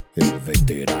el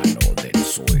veterano del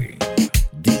swing,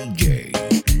 DJ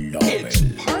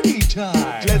Lobel. Party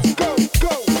time. Let's go, go,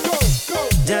 go, go.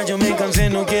 Ya yo me cansé,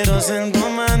 no quiero ser tu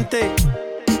amante.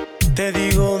 Te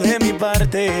digo de mi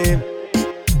parte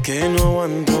que no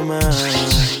aguanto más.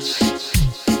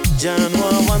 Ya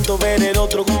no aguanto ver el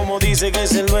otro como dice que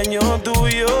es el dueño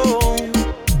tuyo.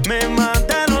 Me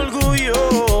mata el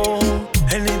orgullo.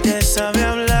 Él ni te sabe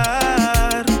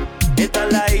hablar. Esta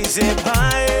la hice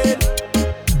pa' él.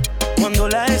 Cuando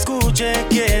la escuche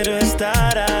quiero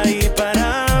estar ahí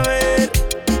para ver.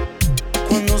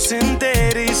 Cuando se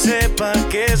entere y sepa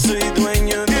que soy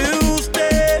dueño de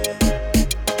usted.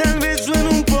 Tal vez suene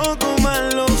un poco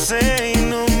mal, lo sé, y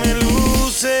no me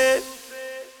luce.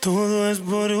 Todo es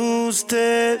por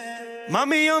usted.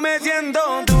 Mami, yo me siento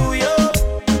tuyo.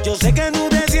 Yo sé que tú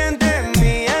te sientes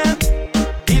mía.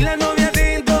 Dile al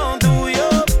noviecito tuyo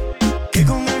que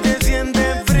con él te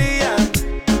sientes fría.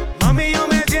 Mami, yo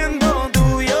me siento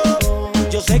tuyo.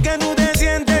 Yo sé que tú te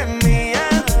sientes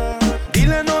mía.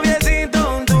 Dile al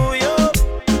noviecito tuyo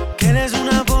que eres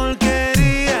una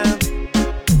porquería.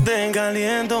 Te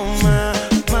caliento más,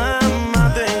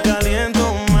 mamá, te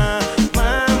caliento más.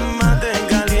 Mamá, te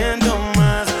caliento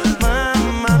más.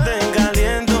 Mamá, te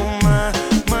caliento más.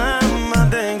 Mamá,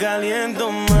 te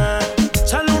caliento más.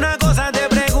 Solo una cosa te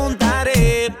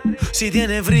preguntaré: si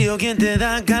tienes frío, ¿quién te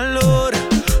da calor?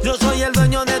 Yo soy el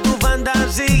dueño de tu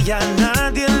fantasía,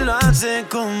 nadie lo hace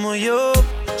como yo.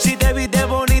 Si te viste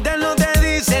bonita, él no te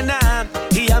dice nada.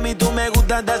 Y a mí tú me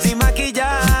gustas hasta sin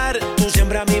maquillar. Tú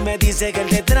siempre a mí me dices que él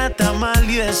te trata mal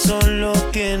y eso lo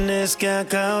tienes que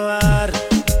acabar.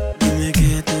 Dime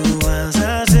qué tú vas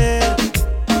a hacer.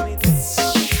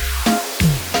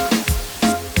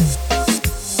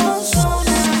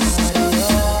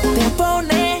 Te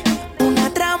pone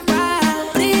una trampa.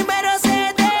 Primero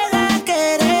se deja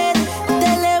querer,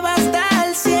 te eleva hasta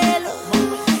el cielo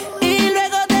y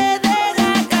luego te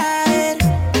deja caer.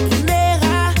 Y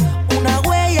deja una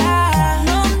huella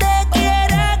donde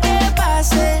quiera que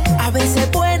pase. A veces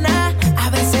buena, a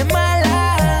veces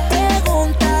mala.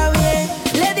 Pregunta bien.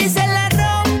 Le dice la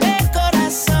rompe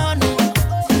corazones,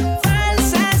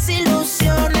 falsas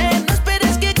ilusiones. No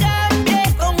esperes que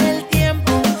cambie con el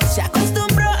tiempo. Se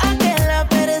acostumbró a que la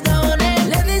perdone.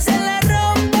 Le dice la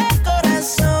rompe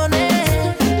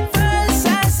corazones,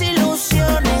 falsas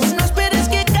ilusiones. No esperes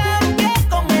que cambie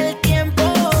con el tiempo.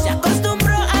 Se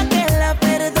acostumbró a que la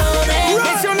perdone.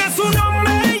 Menciona su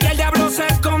nombre y el diablo se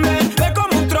esconde. Ve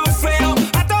como un trofeo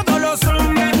a todos los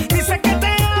hombres. Dice que te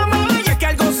ama y es que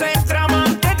algo se trama.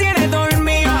 Te tiene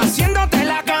dormida haciéndote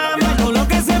la cama. Todo lo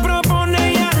que se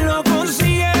propone ya lo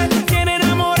consigue. Quiere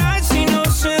enamorarse y no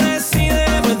se decide.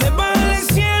 Puede bajar el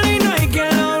cielo y no hay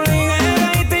quien la obligue.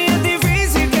 Y es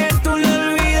difícil que tú lo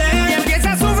olvides. Y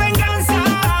empieza su venganza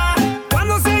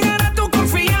cuando se gana tu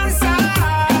confianza.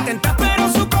 Intenta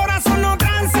pero su corazón no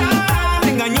tranza. Te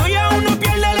engañó y aún no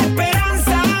pierde la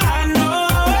esperanza. No.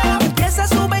 Empieza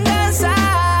su venganza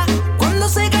cuando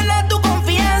se gana tu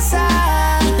confianza.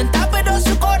 Intenta pero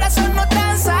su corazón no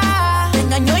tranza. Te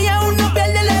engañó y aún no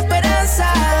pierde la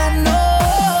esperanza. No.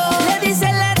 Le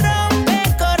dice la rompe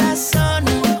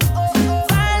corazones,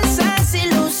 falsas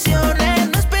ilusiones.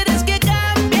 No esperes que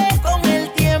cambie con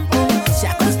el tiempo. Se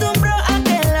acostumbró a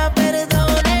que la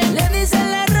perdone. Le dice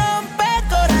la rompe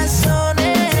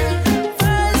corazones,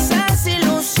 falsas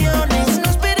ilusiones. No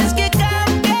esperes que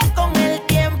cambie con el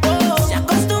tiempo. Se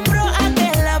acostumbró a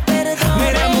que la perdone. Me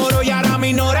enamoró y ahora me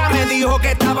ignora. Me dijo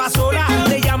que estaba sola.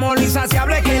 Le llamo lo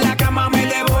insaciable que en la cama me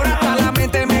devora. Hasta la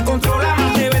mente me controla.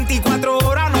 Más de 24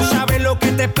 horas. No sabes lo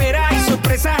que te espera. Y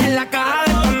sorpresas en la caja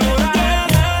de Pandora.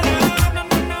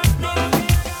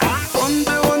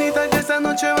 Ponte bonita que esta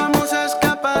noche vamos a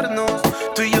escaparnos.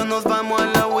 Tú y yo nos vamos a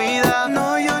la huida.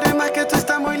 No llores más que tú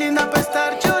estás muy linda para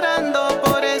estar llorando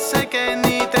por ese que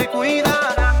ni te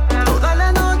cuida. Toda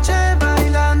la noche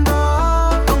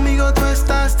bailando, conmigo tú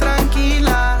estás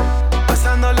tranquila.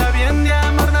 Pasándola bien de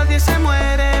amor, nadie se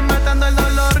muere, matando el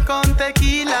dolor con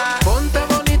tequila. Ponte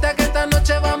bonita que esta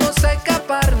noche vamos a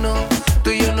escaparnos.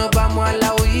 Tú y yo nos vamos a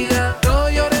la huida. No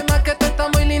llores más que tú estás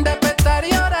muy linda para estar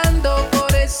llorando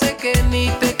por ese que ni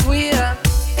te cuida.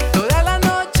 Toda la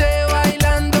noche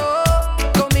bailando,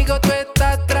 conmigo tú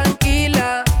estás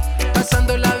tranquila.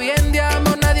 Pasándola bien de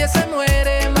amor, nadie se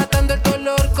muere, matando el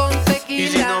dolor con tequila.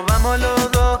 Y si nos vamos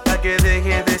los dos, pa' que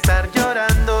dejes de estar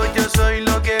llorando. Yo soy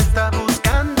lo que estás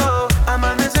buscando.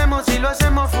 Amanecemos y lo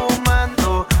hacemos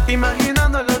fumando.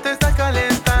 Imaginándolo te estás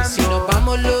calentando. Y si nos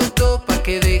vamos los dos, pa'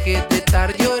 que dejes de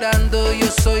estar llorando. Yo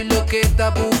soy lo que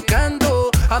estás buscando.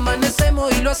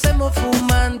 Amanecemos y lo hacemos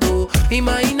fumando.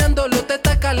 Imaginándolo te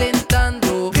estás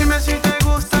calentando. Dime si te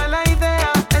gusta la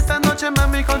idea.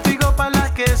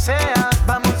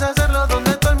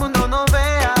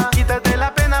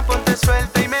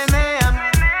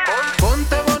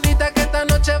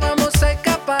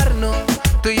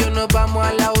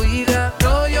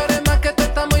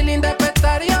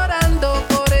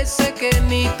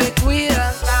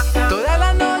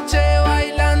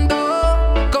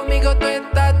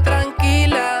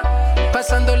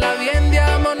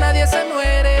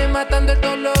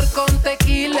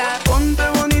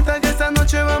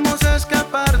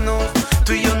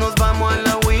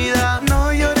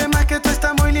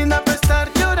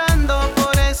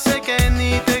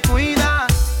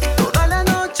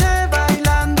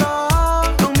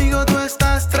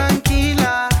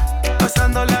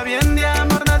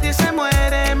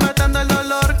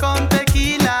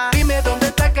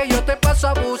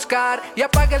 buscar y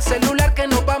apaga el celular que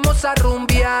nos vamos a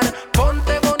rumbear.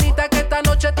 Ponte bonita que esta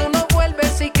noche tú no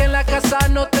vuelves y que en la casa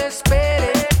no te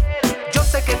espere. Yo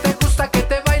sé que te gusta que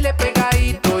te baile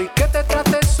pegadito y que te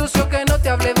trate sucio, que no te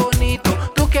hable bonito.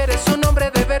 Tú quieres un hombre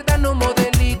de verdad, no un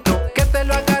modelito, que te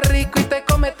lo haga rico y te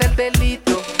comete el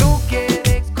delito. Tú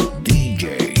quieres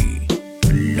DJ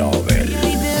Lobel.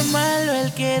 Y de malo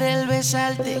él quiere el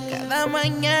besarte, cada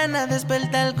mañana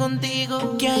despertar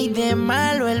contigo. ¿Qué hay de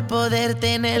malo el poder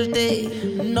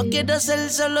tenerte? No quiero ser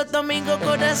solo tu amigo,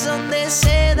 corazón de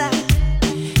seda,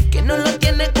 que no lo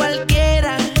tiene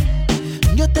cualquiera.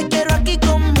 Yo te quiero aquí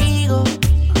conmigo,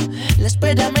 la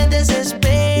espera me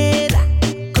desespera.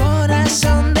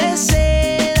 Corazón de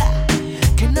seda,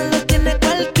 que no lo tiene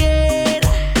cualquiera.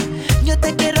 Yo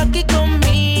te quiero aquí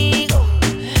conmigo,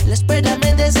 la espera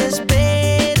me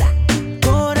desespera.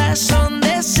 Corazón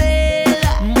de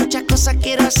seda, muchas cosas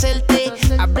quiero hacerte,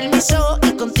 abrir mis ojos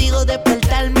y contigo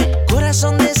despertarme.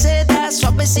 Corazón de seda,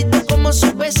 suavecito como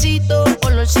su besito,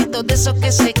 olorcito de esos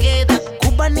que se quedan.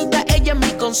 Cubanita, ella es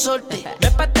mi consorte,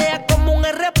 me patea como un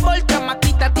R-Port,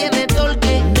 maquita tiene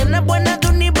torque. Nena buena de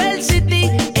University,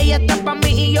 ella está pa' mí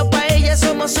y yo pa' ella,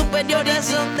 somos superiores.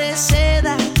 Son de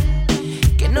seda,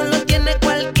 que no lo tiene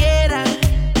cualquiera.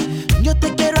 Yo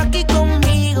te quiero aquí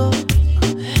conmigo,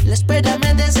 la espera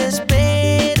me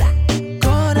desespera.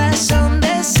 Corazón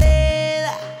de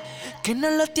seda, que no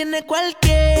lo tiene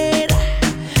cualquiera.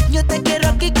 Yo te quiero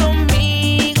aquí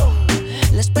conmigo,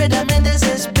 la espera me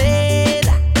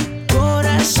desespera.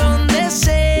 Corazón de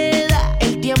seda,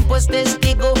 el tiempo es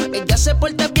testigo. Ella se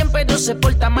porta bien pero se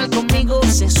porta mal conmigo.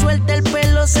 Se suelta el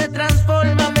pelo, se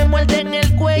transforma, me muerde en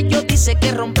el cuello, dice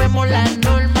que rompemos las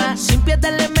normas. Sin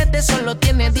piedad le mete, solo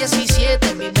tiene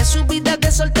 17. Vive su vida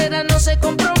de soltera, no se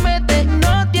compromete.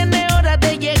 No tiene hora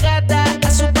de llegada,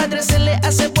 a su padre se le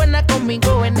hace buena,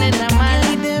 conmigo es nena mala.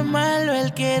 Y de malo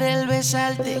él quiere el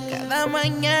besarte, cada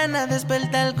mañana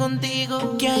despertar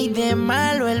contigo. ¿Qué hay de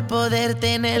malo el poder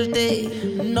tenerte?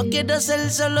 No quiero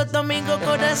ser solo tu amigo,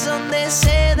 corazón de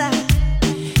seda,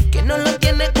 que no lo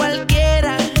tiene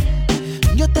cualquiera.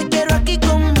 Yo te quiero aquí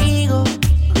conmigo,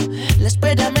 la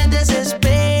espera me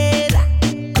desespera.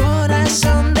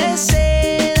 Corazón de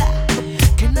seda,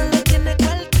 que no lo tiene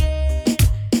cualquiera.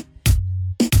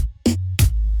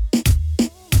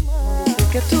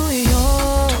 que tú y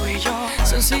yo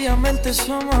sencillamente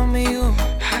somos amigos.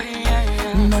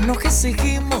 No nos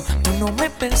exigimos, tú no me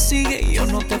persigues y yo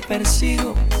no te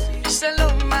persigo.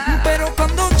 Pero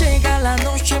cuando llega la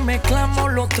noche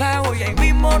mezclamos los tragos y ahí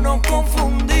mismo nos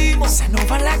confundimos. Se nos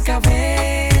va la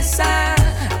cabeza,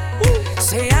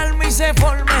 se arma y se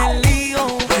forma el lío.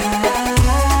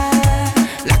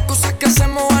 Las cosas que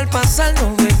hacemos al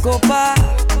pasarnos de copa.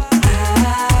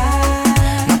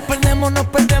 Nos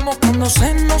perdemos cuando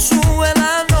se nos sube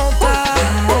la nota.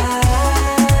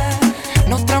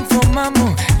 Nos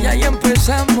transformamos y ahí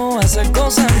empezamos a hacer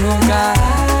cosas locas.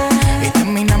 Y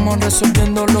terminamos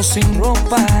resolviéndolo sin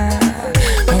ropa.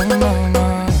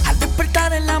 Al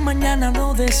despertar en la mañana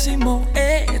nos decimos,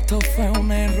 esto fue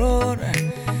un error.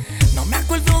 No me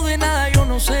acuerdo de nada, yo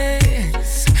no sé.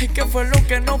 Ay, ¿qué fue lo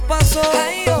que nos pasó?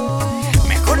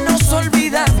 Mejor nos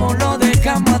olvidamos, lo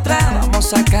dejamos atrás.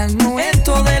 Vamos a sacarnos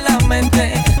esto de la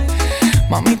mente.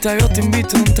 Mamita, yo te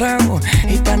invito a un trago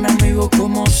y tan amigos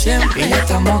como siempre. Y ya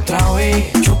estamos otra vez,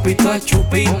 chupito a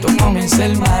chupito. Comienza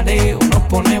el mareo, nos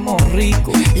ponemos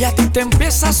ricos. Y a ti te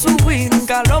empieza a subir un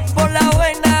calor por la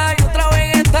vena. Y otra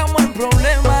vez estamos en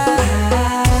problemas.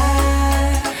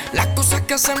 Las cosas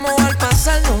que hacemos al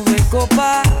pasarnos de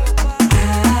copa.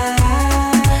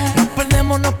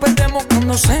 Nos perdemos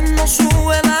cuando se nos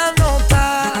sube la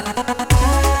nota.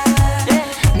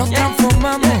 Nos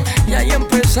transformamos y ahí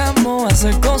empezamos a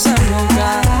hacer cosas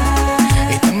locas.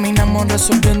 Y terminamos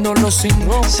resolviéndolo sin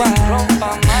ropa.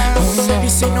 Y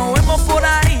si nos vemos por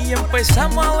ahí y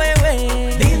empezamos a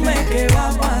beber, dime qué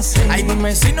vamos a hacer. Ay,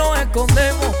 dime si nos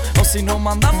escondemos o si nos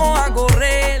mandamos a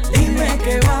correr. Dime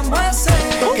qué vamos a hacer.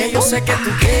 Que yo sé que tú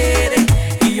quieres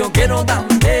y yo quiero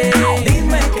también.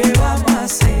 Dime qué vamos a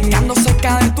hacer. Que ando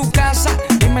cerca de tu casa,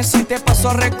 dime si te paso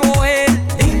a recoger.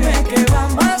 Dime qué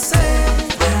vamos a hacer.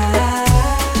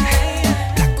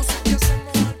 Las cosas que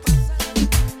hacemos al pasar.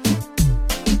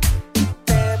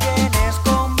 Te vienes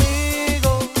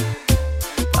conmigo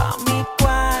pa' mi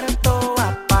cuarto,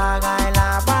 apaga el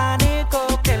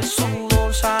abanico que el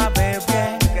sudor sabe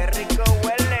bien. Qué rico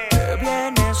huele. Te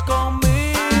vienes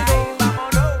conmigo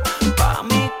pa'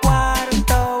 mi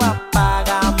cuarto,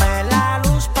 apágame la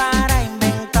luz para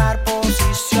inventar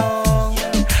posición.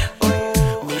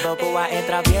 Mi boca es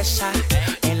traviesa,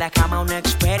 en la cama una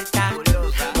experta.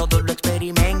 Todo lo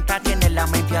experimenta, tiene la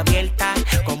mente abierta.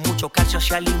 Con mucho mucho calcio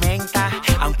se alimenta.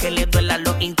 Aunque le duela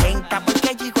lo intenta,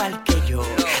 porque ella igual que yo,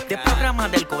 de programa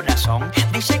del corazón,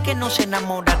 dice que no se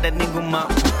enamora de ningún man.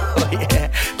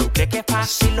 Oye, ¿tú crees que es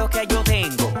fácil lo que yo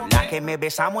tengo? La que me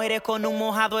besa muere con un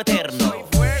mojado eterno.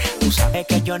 Tú sabes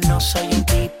que yo no soy un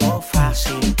tipo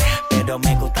fácil, pero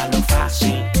me gusta lo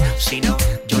fácil. Si no,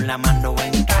 yo la mando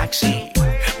en taxi.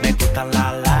 Me gustan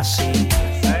las lassi.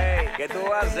 Hey, ¿qué tú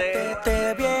haces?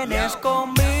 Te vienes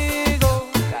conmigo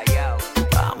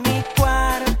pa' mi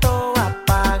cuarto,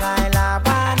 apaga el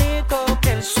abanico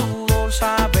que el sudor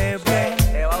sabe bien.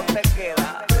 ¿Te va o te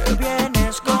queda? Te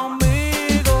vienes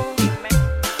conmigo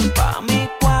pa' mi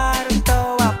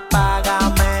cuarto,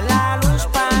 apágame la luz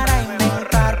para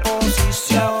inventar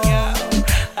posición.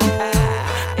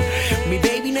 Mi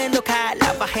baby no es local,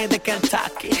 la bajé de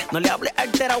Kentucky. No le hables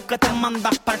alterado que te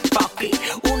mandas pa'l fucky.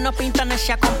 Una pinta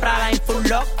necia comprada en Full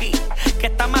Lucky, que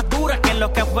está más dura que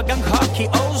los que juegan hockey.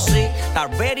 Oh sí, está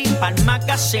ready pa'l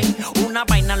magazine. Una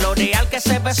vaina L'Oreal que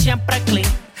se ve siempre clean.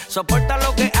 Soporta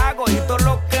lo que hago y todo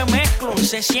lo que mezclo.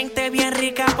 Se siente bien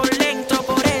rica por dentro,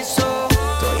 por eso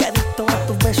estoy adicto a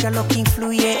tus besos, a lo que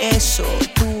influye eso.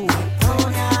 Tú me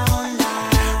pones a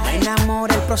volar. No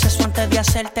enamora el proceso antes de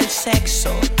hacerte el sexo.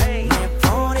 Me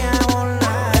pone a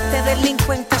volar. Este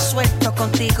delincuente suelto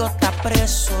contigo está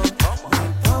preso.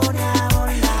 Me pone a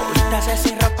volar. Ahorita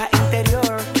sin ropa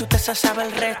interior, que usted se sabe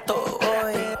el resto.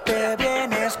 Hoy te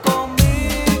vienes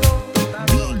conmigo.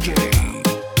 DJ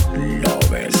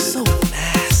Lobel.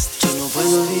 Yo no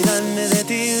puedo olvidarme de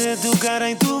ti, de tu cara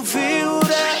y tu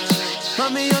figura.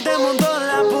 Mami, yo te monto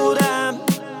la pura.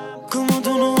 Como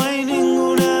tú no hay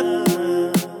ninguna.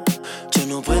 Yo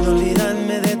no puedo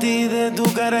olvidarme de ti, de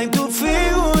tu cara y tu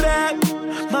figura.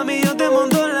 Mami, yo te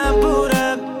monto la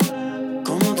pura.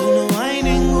 Como tú no hay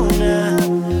ninguna.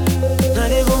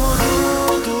 Nadie como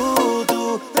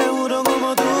tú, te juro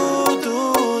como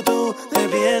tú. Te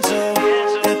pienso,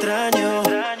 te extraño,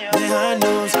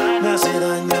 dejarnos me hace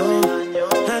daño.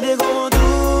 Nadie como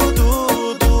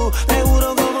tú, te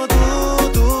juro como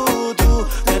tú.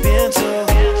 Te pienso,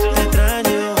 te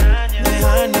extraño,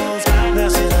 dejarnos me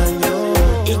hace daño.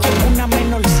 Y llegó una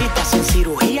menorcita sin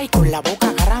cirugía y con la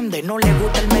boca grande. No le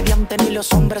gusta el mediante ni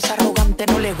los hombres arrogantes.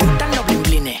 No le gustan los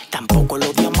bling-blines, tampoco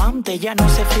los diamantes. Ya no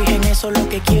se fija en eso, lo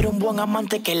que quiere un buen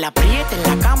amante. Que la apriete en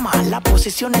la cama, la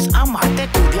posición es ama. Está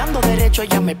estudiando derecho,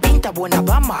 ella me pinta buena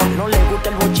dama. No le gusta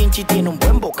el bochinchi, tiene un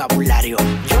buen vocabulario.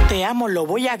 Yo te amo, lo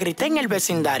voy a gritar en el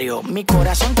vecindario. Mi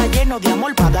corazón está lleno de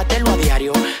amor para dártelo a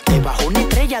diario. Debajo una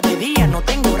estrella de día, no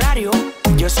tengo horario.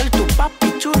 Yo soy tu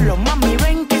papi chulo, mami,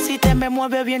 ven que si te me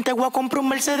mueve bien te voy a comprar un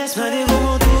Mercedes. Nadie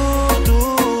como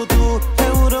tú, te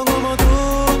juro como tú.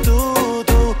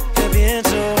 Te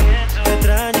pienso, te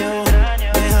extraño,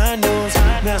 dejarnos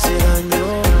me hace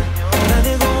daño.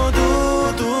 Nadie como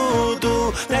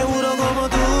tú, te juro como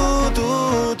tú.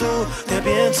 Te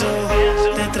pienso,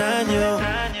 te extraño,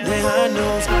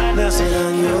 dejarnos me hace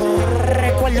daño.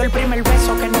 Recuerdo el primer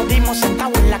beso que nos dimos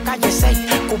sentados en la calle 6.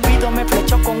 Cupido me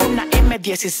flechó con una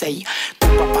M16. Tu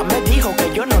papá me dijo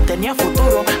que yo no tenía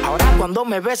futuro. Ahora cuando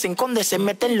me ves en Conde se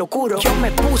mete en locuro. Yo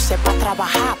me puse pa'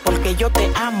 trabajar porque yo te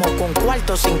amo. Con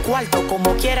cuarto, sin cuarto,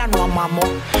 como quiera nos amamos.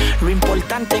 Lo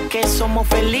importante es que somos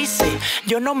felices.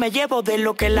 Yo no me llevo de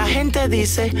lo que la gente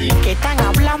dice. Que están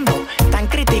hablando, están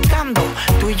criticando.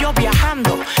 Tú y yo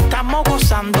viajando, estamos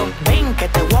gozando. Ven que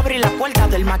te voy a abrir la puerta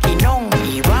del maquinón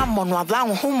y vámonos a dar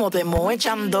un humo de moe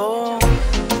echando.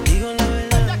 Digo la verdad.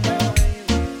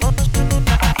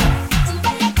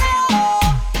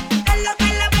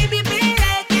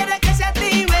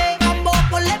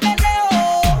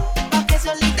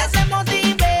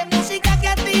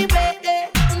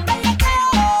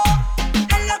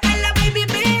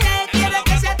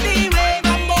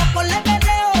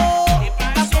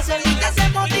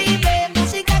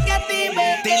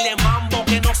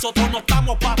 Nosotros no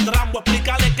estamos pa' trambo.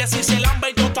 Explícale que si se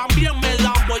lambe yo también me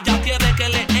lambo. Ella quiere que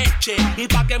le eche y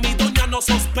pa' que mi doña no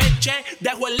sospeche,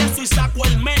 dejo el leso y saco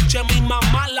el meche. Mi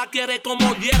mamá la quiere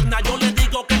como yerna. Yo le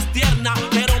digo que es tierna,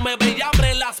 pero me ve y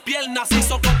abre las piernas.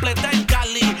 Hizo completa en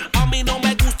Cali. A mí no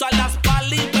me gustan las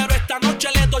pali, pero esta noche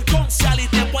le doy con Sally.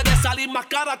 Te puede salir más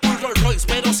cara que un Rolls Royce,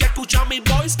 pero si escucha mi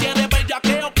voice quiere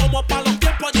bellaqueo como pa' los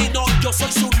tiempos de no. Yo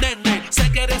soy su nene,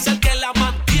 sé que eres el que la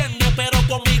mantiene, pero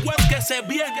conmigo es que se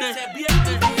viene.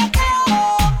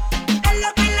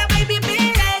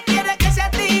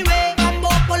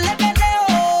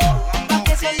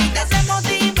 Solita se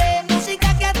motive,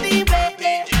 música que active.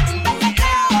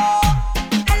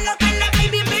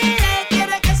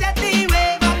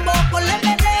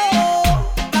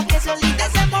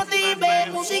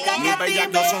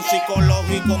 Bellaqueos son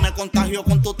psicológicos, me contagio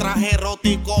con tu traje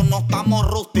erótico. No estamos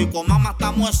rústicos, mamá,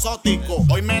 estamos exóticos.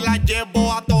 Hoy me la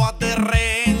llevo a todas de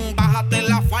rehén. Bájate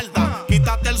la falda,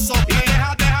 quítate el sostén. Y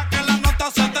deja que la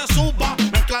nota se te suba.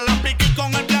 Mezcla la piqui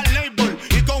con el Black Label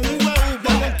y con jugo de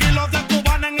uva. 1 kilo de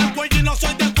cubana en el cuello y no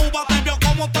soy de Cuba. Te vio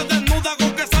como te desnuda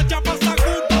con que esa chapa esa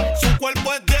Cuba. Su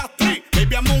cuerpo es de actriz,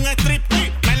 baby, amo un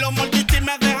striptease. Me lo mordiste y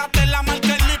me dejaste la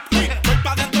marca el lip. Voy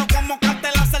pa' dentro como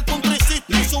cartel a hacer un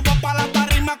 360. Subo pa' la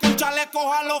tarima con chalecos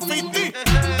a los 50.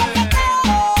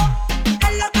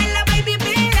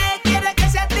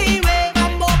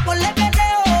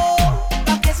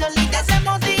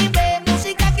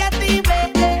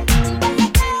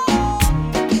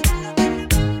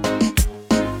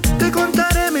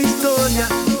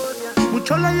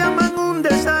 La llaman un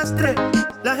desastre.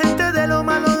 La gente de lo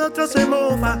malo de otros se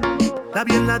mofa. La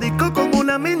vi en la disco con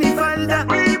una minifalda.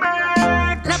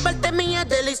 La parte mía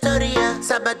de la historia.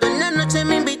 Sábado en la noche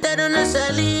me invitaron a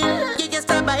salir. Y ella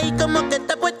estaba ahí como que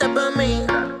está puesta por mí.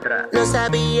 No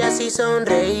sabía si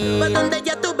sonreír. Pa' donde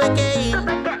ya tuve que ir.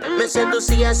 Me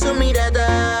seducía su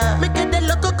mirada. Me quedé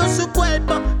loco con su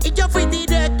cuerpo. Y yo fui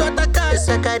directo a atacar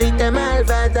esa carita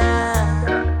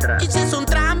malvada. Y si es un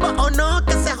trampo o no,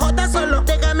 que se joda solo.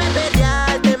 Déjame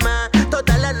perrearte más.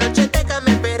 Toda la noche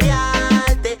déjame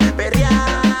perrearte,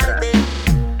 perrearte.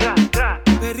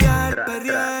 Perrear,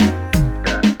 perrearte.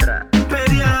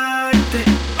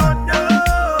 Oh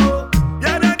no, ¿y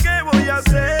ahora qué voy a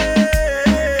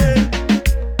hacer?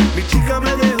 Mi chica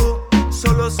me dejó,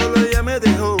 solo ella me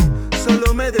dejó.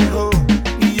 Solo me dejó,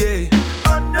 yeah.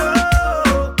 Oh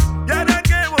no, ¿y ahora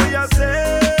qué voy a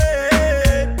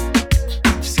hacer?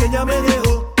 Si ella me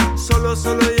dejó, solo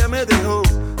ella me dejó.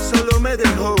 Solo me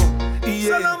dejó,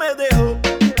 yeah.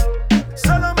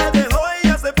 Solo me dejó,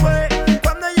 ella se fue.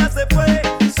 Cuando ella se fue,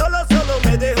 solo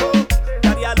me dejó.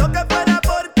 Daría lo que fuera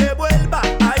porque vuelva,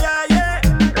 ay, ay,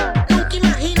 Nunca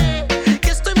imaginé que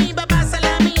esto me iba a pasar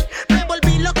a mí. Me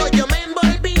volví loco, yo me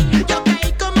envolví. Yo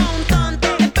caí como un tonto.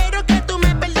 Espero que tú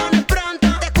me perdones pronto.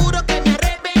 Te juro que me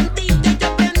arrepentí. Ya yo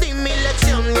aprendí mi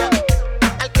lección, ya.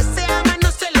 Al que se ama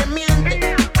no se le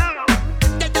miente.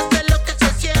 Ya yo sé lo que se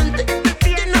siente.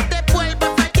 Yo no te vuelvo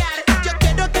a fallar. Yo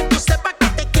quiero que tú sepas que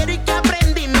te quiero y que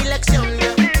aprendí mi lección,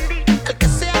 ya. Al que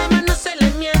se ama no se le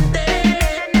miente.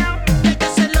 Ya yo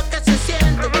sé lo que se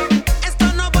siente. Esto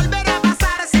no volverá a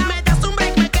pasar. Si me das un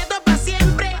break me quedo para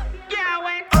siempre.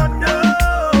 Oh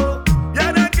no, ¿y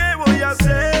ahora qué voy a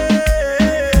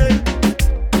hacer?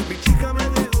 Mi chica me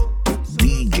dejó.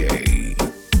 DJ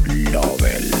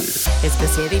Lobel.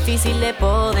 Especie difícil de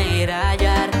poder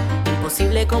hallar,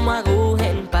 imposible como aguja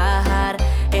en pajar.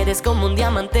 Eres como un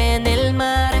diamante en el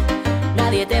mar,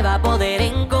 nadie te va a poder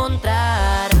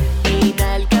encontrar.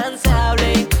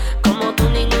 Inalcanzable, como tú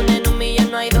ninguna en un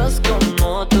millón. No hay dos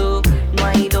como tú, no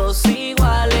hay dos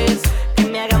iguales que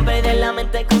me hagan perder la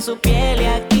mente con su piel y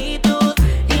actitud.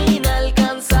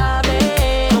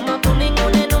 Inalcanzable, como tú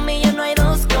ninguna en un millón. No hay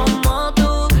dos como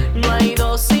tú, no hay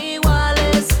dos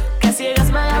iguales que ciegas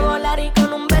me haga volar y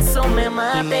con un beso me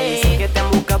mate. Y me dicen que te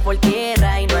han buscado por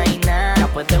tierra y no hay nada. Te ha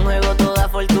puesto en juego toda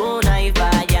fortuna y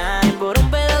fallan. Por un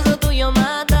pedazo tuyo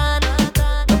matan.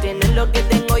 No tienes lo que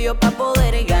tengo yo para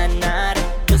poder ganar.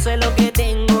 Yo sé lo que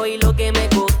tengo y lo que me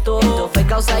costó. Esto fue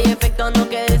causa y efecto, no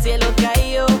que del cielo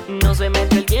cayó. No se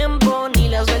mete el tiempo ni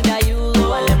la suerte ayudó.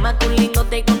 Vale más que un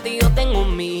lingote y contigo tengo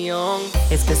 1.000.000.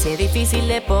 Especie difícil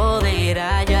de poder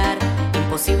hallar,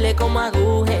 imposible como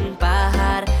aguja en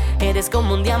pajar. Eres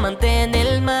como un diamante en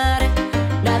el mar,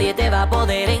 nadie te va a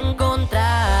poder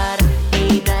encontrar.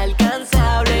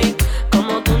 Inalcanzable,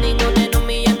 como tú ninguna en un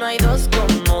millón. No hay dos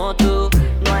como tú,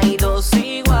 no hay dos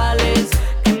iguales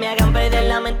que me hagan perder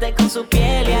la mente con su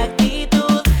piel y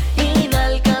actitud.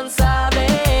 Inalcanzable,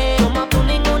 como tú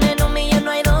ninguna en un millón.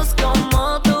 No hay dos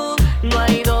como tú, no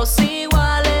hay dos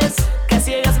iguales que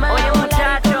ciegas me hagan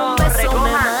volar y con un beso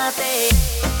me mate.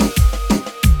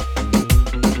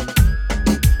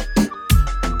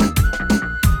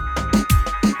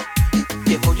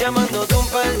 Llevo llamándote un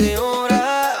par de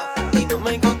horas y no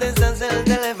me contestas el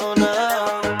teléfono.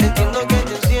 Entiendo que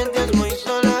te sientes muy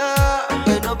sola,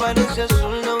 pero parece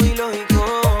solo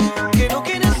ilógico que no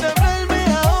quieres hablarme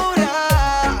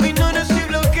ahora. Me ignoras y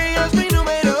bloqueas mi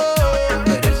número,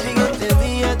 pero el siguiente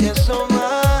día te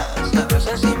asomas. A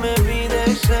veces si me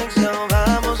pides sexo,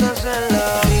 vamos a hacerlo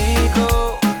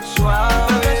rico, suave.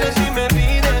 A veces si me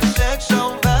pides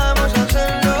sexo, vamos a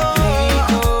hacerlo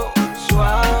rico,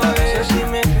 suave. A veces si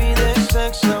me pides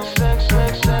sexo, sexo.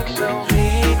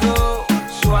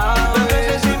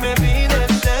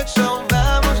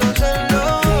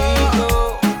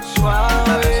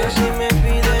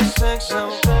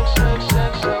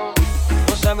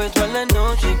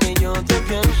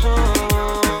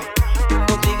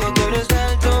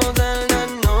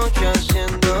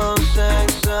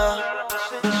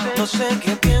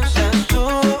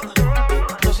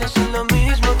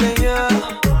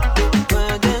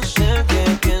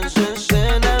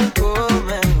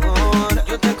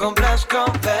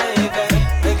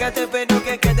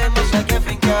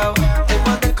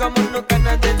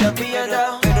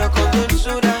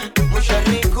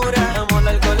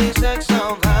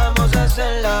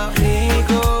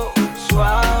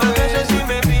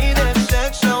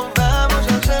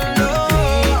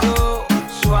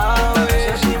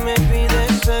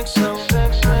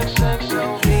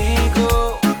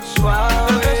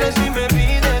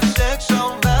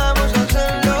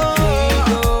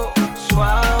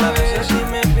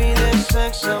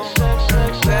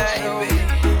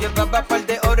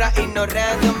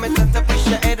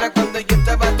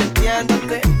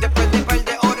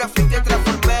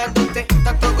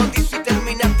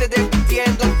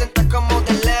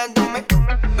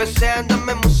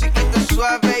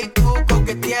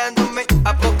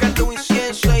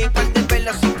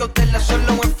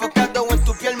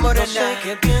 No sé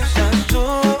qué piensas tú,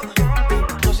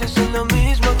 no sé si es lo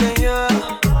mismo que yo.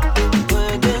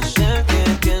 Puede ser que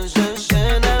pienses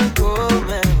en algo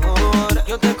mejor.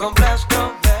 Yo te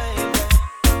complazco, baby.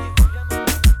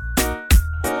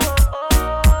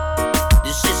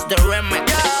 This is the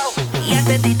remix. Ya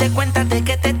te diste cuenta de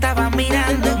que te estaba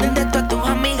mirando. De todas tus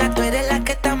amigas, tú eres la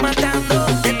que está matando.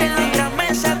 Desde la otra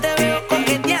mesa te veo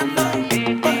coqueteando,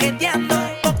 coqueteando,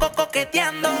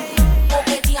 coqueteando.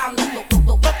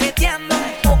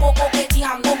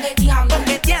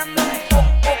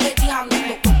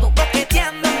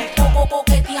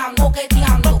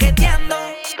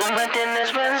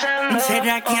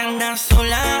 ¿Será que andas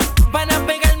sola? Para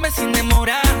pegarme sin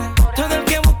demorar. Todo el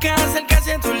que busca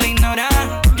acercarse tú lo ignoras.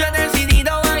 Yo he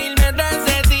decidido irme tras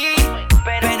de ti,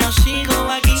 pero sigo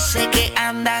aquí. Sé que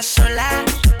andas sola.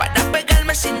 Para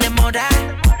pegarme sin demorar.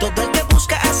 Todo el que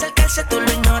busca acercarse tú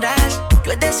lo ignoras.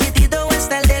 Yo he decidido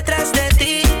estar detrás de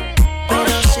ti,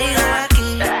 pero sigo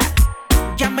aquí.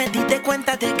 Ya me diste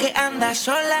cuenta de que andas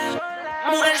sola.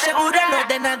 Mujer segura, lo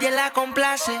de nadie la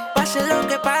complace. Pase lo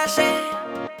que pase.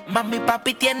 Mami y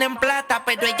papi tienen plata,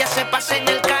 pero ella se pasa en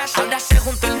el caso. Ahora se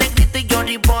juntó el negrito y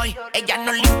Jory Boy. Ella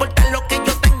no le importa lo que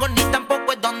yo tengo, ni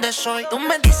tampoco es donde soy. Tú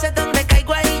me dices dónde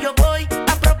caigo, ahí yo voy.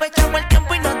 Aprovechamos el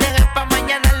tiempo y no dejes pa'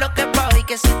 mañana lo que pa' hoy.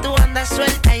 Que si tú andas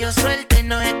suelta, yo suelta y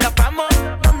nos escapamos.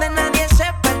 Donde nadie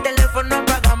sepa, el teléfono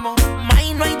apagamos.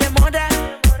 May, no hay demora,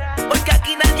 porque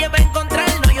aquí nadie va a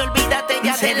encontrarnos. Y olvídate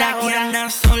ya de la hora. ¿Será que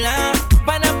andas sola?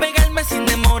 Para pegarme sin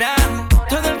demorar.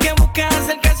 Todo el que busca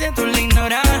acercarse tú lo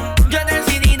ignoras. Yo he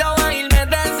decidido irme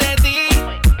tras de ti,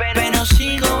 pero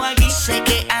sigo aquí. Sé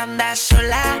que andas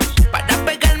sola. Para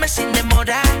pegarme sin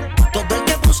demorar. Todo el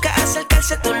que busca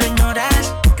acercarse tú lo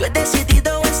ignoras. Yo he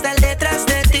decidido estar detrás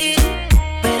de ti,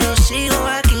 pero sigo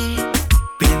aquí.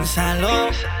 Piénsalo.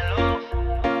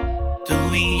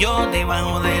 Tú y yo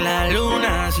debajo de la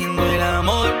luna haciendo el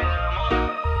amor.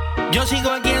 Yo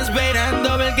sigo aquí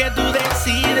esperando a ver que tú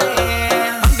decides.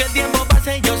 Aunque el tiempo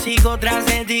pase, yo sigo tras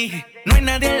de ti. No hay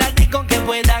nadie en la disco que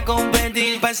pueda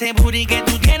competir. Pa' ese booty que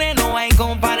tú tienes no hay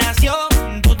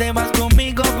comparación. Tú te vas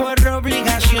conmigo por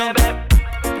obligación.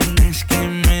 Es que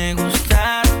me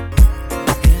gustas,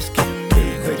 es que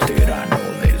me gustas. Veterano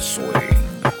del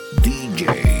swing,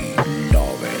 DJ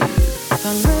Lobel.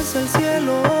 Tal vez el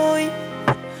cielo hoy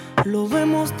lo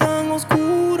vemos tan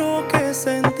oscuro que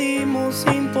sentimos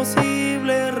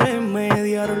imposible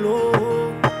remediarlo.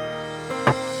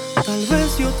 Tal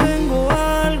vez yo tengo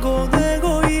algo de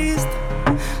egoísta,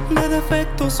 de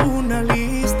defectos una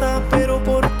lista, pero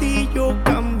por ti yo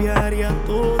cambiaría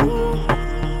todo.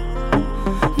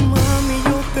 Mami,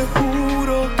 yo te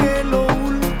juro que lo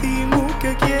último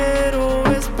que quiero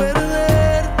es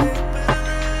perderte.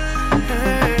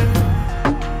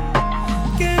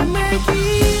 Que me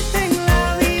quiten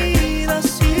la vida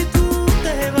si tú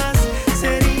te vas,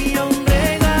 sería un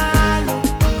regalo,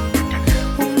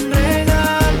 un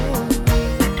regalo.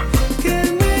 Que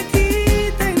me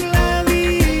quiten la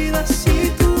vida si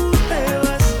tú te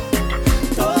vas,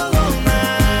 todo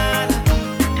nada,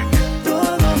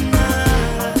 todo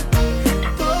nada,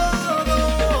 todo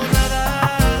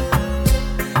nada,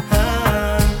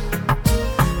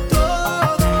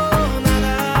 todo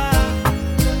nada.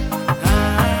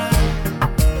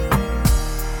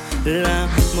 La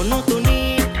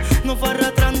monotonía nos fue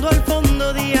arrastrando al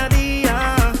fondo día a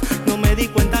día. No me di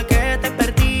cuenta que te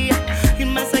perdía y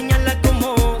me señala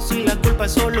como si la culpa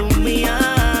es solo mía.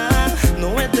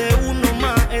 No es de uno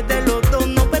más, es de los dos.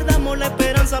 No perdamos la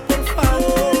esperanza, por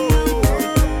favor.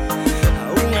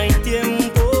 Aún hay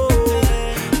tiempo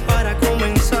para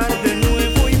comenzar de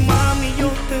nuevo. Y mami, yo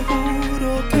te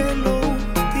juro que lo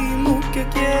último que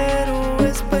quiero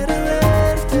es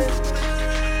perderte.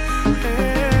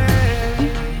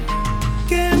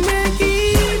 Que me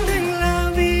quiten la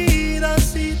vida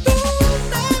si tú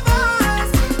te vas,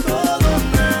 todo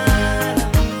nada,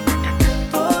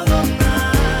 todo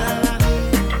nada,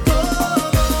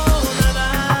 todo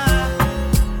nada.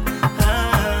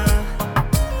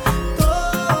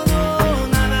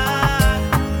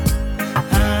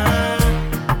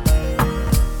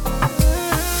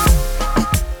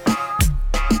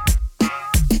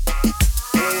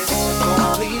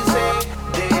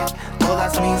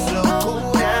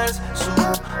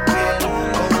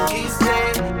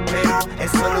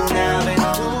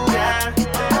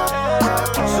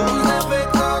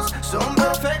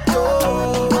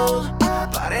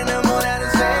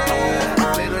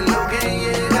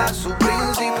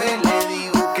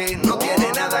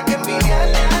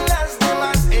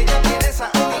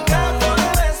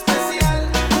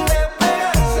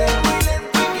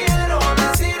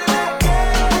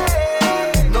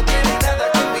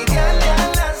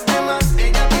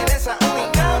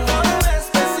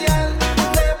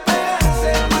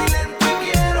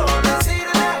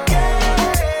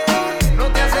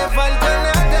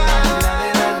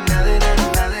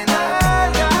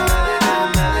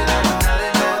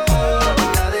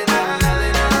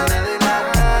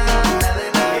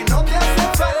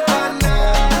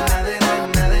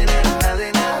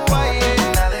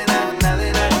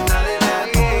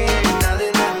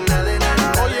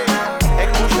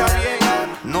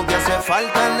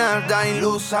 nada y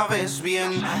lo sabes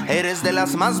bien. Eres de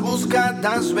las más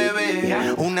buscadas,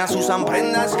 bebé. Unas usan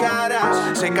prendas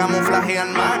caras, se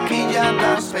camuflajean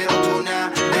maquilladas, pero tú nada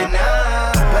de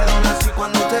nada. Perdona si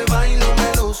cuando te bailo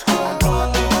me luzco,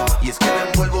 y es que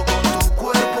me envuelvo con tu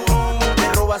cuerpo.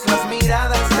 Me robas las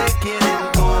miradas, te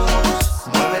quieren todos.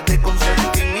 Muévete con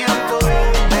sentimiento.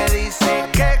 Me dice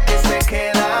que se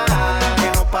queda,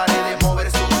 que no pare de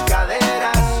mover sus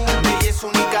caderas. Ella es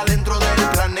única dentro del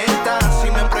planeta.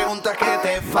 Si me preguntas qué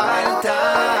te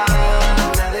falta,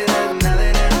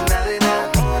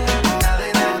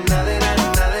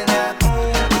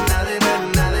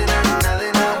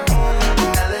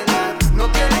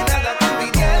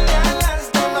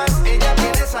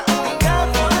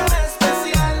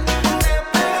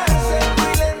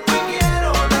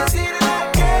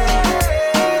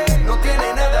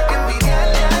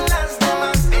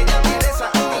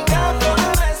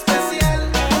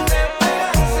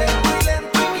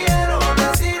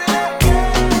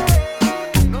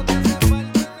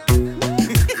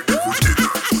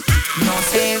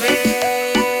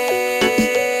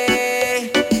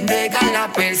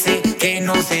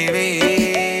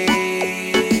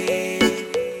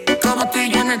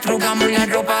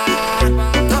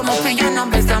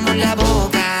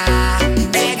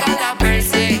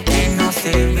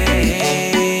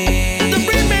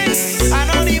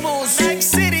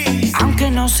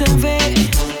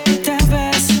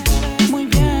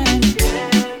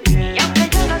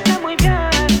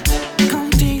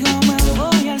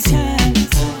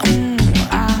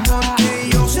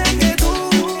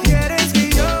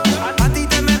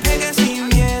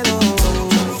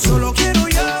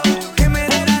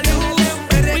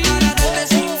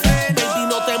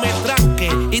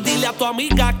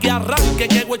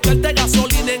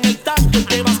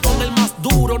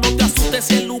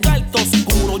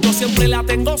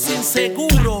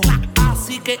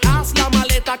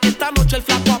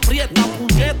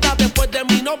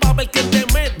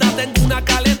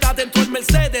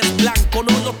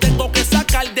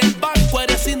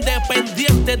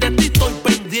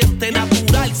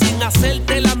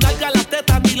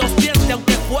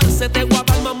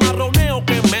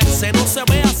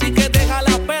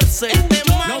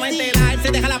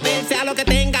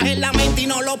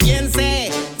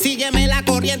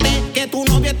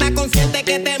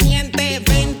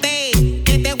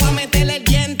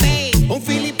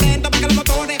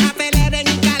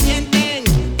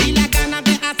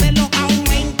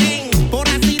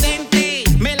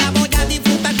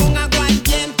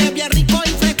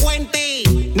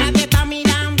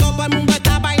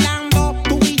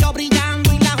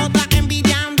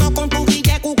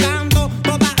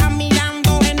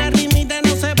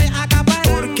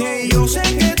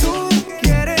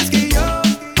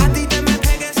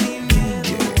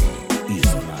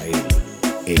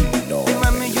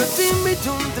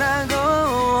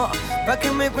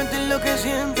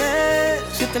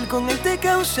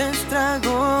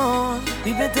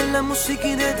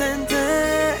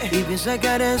 que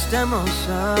ahora estamos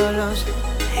solos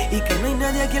y que no hay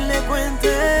nadie a quien le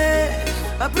cuente.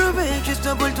 Aprovecha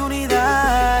esta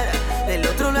oportunidad, del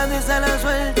otro lado está la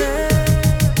suerte.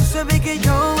 Tú sabes que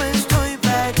yo estoy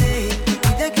para ti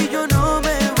y de aquí yo no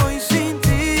me voy sin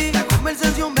ti. La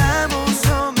conversación vamos a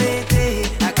someter,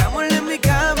 hagámosle en mi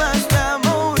cama hasta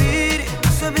morir. Tú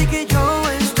sabes que yo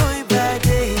estoy para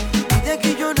ti y de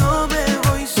aquí yo no me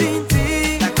voy sin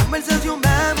ti. La conversación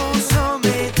vamos a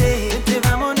someter.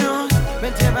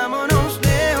 Vámonos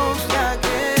lejos ya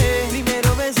que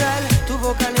primero besar tu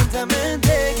boca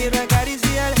lentamente. Quiero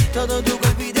acariciar todo tu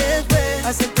cuerpo y después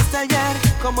hacerte estallar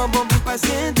como un bombo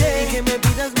impaciente y que me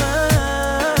pidas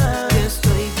más.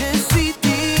 Estoy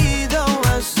decidido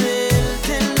a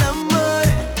hacerte el amor,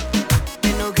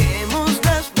 que no quemos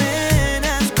las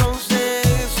penas con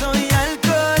sexo y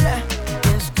alcohol.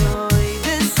 Estoy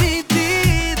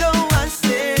decidido a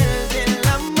hacerte el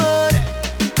amor,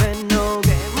 que no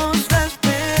quemos las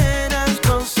penas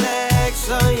con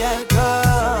sexo y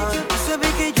alcohol.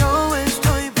 Sabes que yo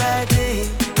estoy para ti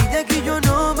y de aquí yo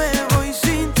no me voy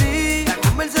sin ti. La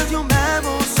conversación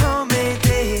vamos a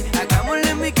someter, hagámosle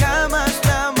en mi cama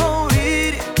hasta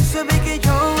morir. Sabes que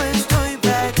yo estoy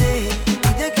para ti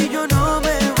y de aquí yo no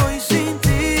me voy sin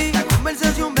ti. La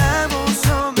conversación vamos a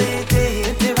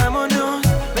someter.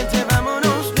 Vente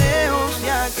vámonos lejos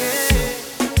ya que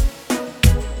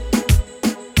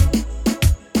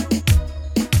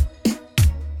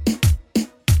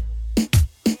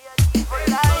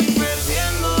estoy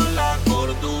perdiendo la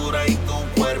cordura y tu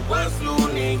cuerpo es la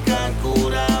única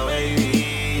cura,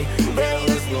 baby. Debo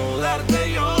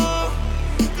desnudarte yo,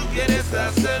 tú quieres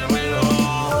hacérmelo.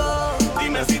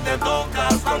 Dime si te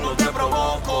tocas cuando te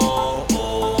provoco.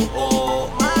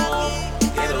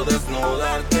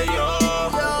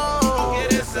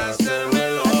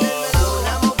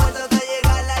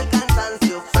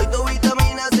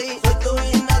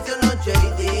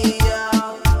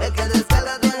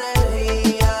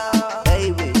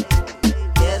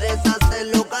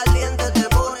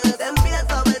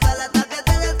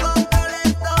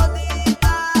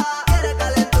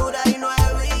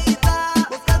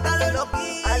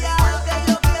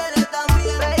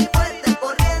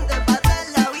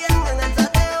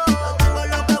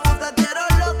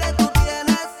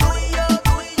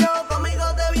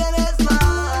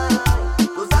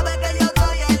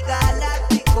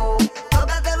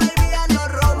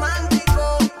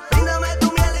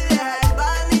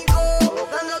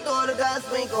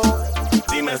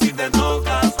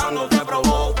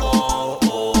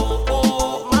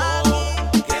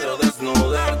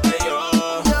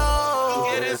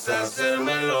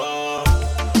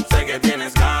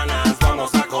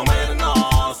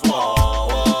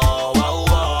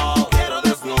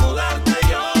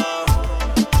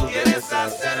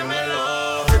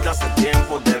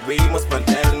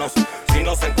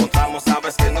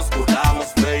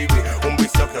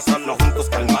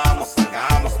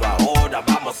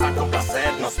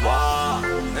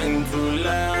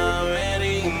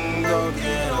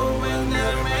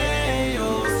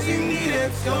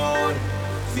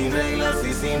 sin reglas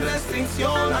y sin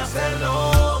restricción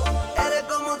hacerlo. Eres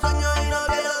como un sueño y no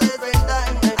quiero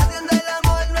despertarme. Haciendo el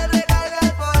amor me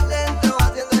recargas por dentro.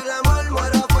 Haciendo el amor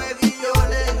muero a fueguillo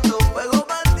lento. Fuego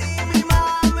para ti, mi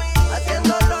mami.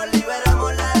 Haciéndolo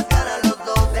liberamos las ganas los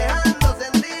dos. Dejando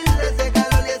sentir ese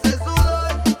calor y ese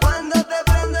sudor. Cuando te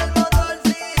prende el motor,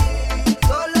 sí.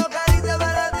 Solo caricia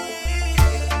para ti.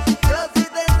 Yo sí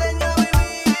te enseño a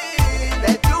vivir.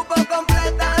 Te chupo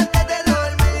completa antes de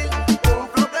dormir. Un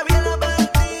flow que viene a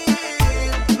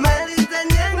partir. Me dicen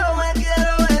Ñengo, me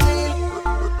quiero venir.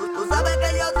 Tú sabes que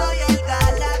yo soy el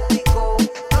galáctico.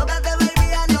 Tócate, baby,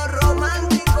 a lo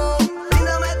romántico.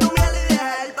 Bríndame tu miel y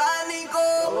deja el pánico.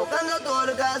 Buscando tu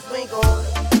orgásmico.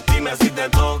 Dime si te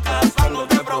toca